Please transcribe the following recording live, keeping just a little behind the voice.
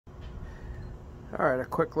All right, a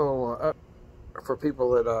quick little for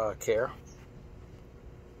people that care.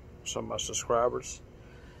 Some of my subscribers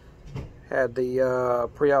had the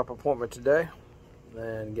pre-op appointment today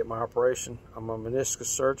and get my operation. I'm on meniscus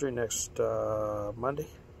surgery next Monday.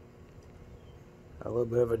 A little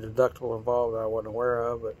bit of a deductible involved that I wasn't aware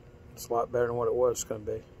of, but it's a lot better than what it was going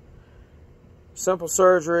to be. Simple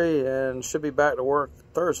surgery, and should be back to work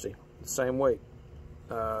Thursday, the same week.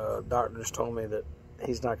 Doctor just told me that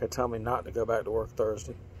he's not going to tell me not to go back to work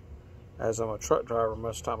Thursday, as I'm a truck driver.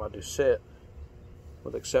 Most of the time I do sit,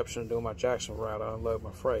 with the exception of doing my Jacksonville route. I unload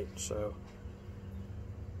my freight. So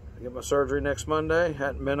I get my surgery next Monday.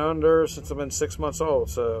 Hadn't been under since I've been 6 months old,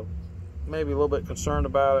 so maybe a little bit concerned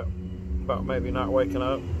about it, about maybe not waking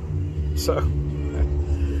up. So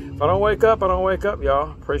if I don't wake up, I don't wake up, y'all.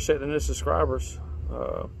 Appreciate the new subscribers.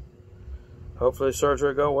 Hopefully the surgery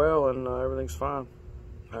will go well and everything's fine.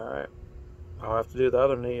 All right. I'll have to do the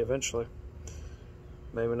other knee eventually.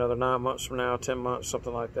 Maybe another 9 months from now, 10 months,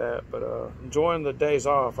 something like that. But enjoying the days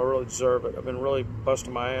off. I really deserve it. I've been really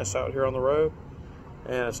busting my ass out here on the road,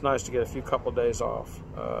 and it's nice to get a couple of days off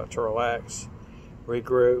to relax,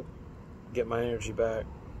 regroup, get my energy back,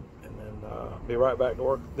 and then be right back to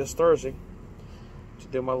work this Thursday to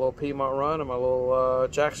do my little Piedmont run and my little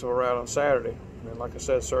Jacksonville route on Saturday. And like I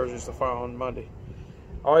said, surgery's the following Monday.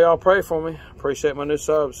 All y'all pray for me. Appreciate my new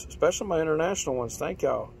subs, especially my international ones. Thank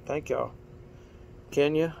y'all. Thank y'all.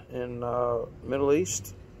 Kenya and Middle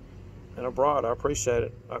East and abroad. I appreciate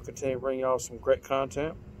it. I'll continue to bring y'all some great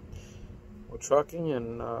content with trucking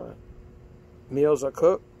and meals I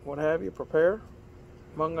cook, what have you, prepare,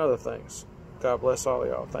 among other things. God bless all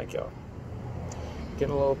y'all. Thank y'all.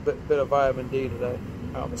 Getting a little bit of vitamin D today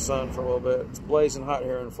out in the sun for a little bit. It's blazing hot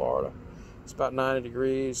here in Florida. It's about 90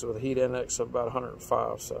 degrees with a heat index of about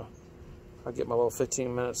 105, so I'll get my little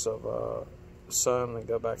 15 minutes of sun and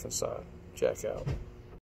go back inside. Check out.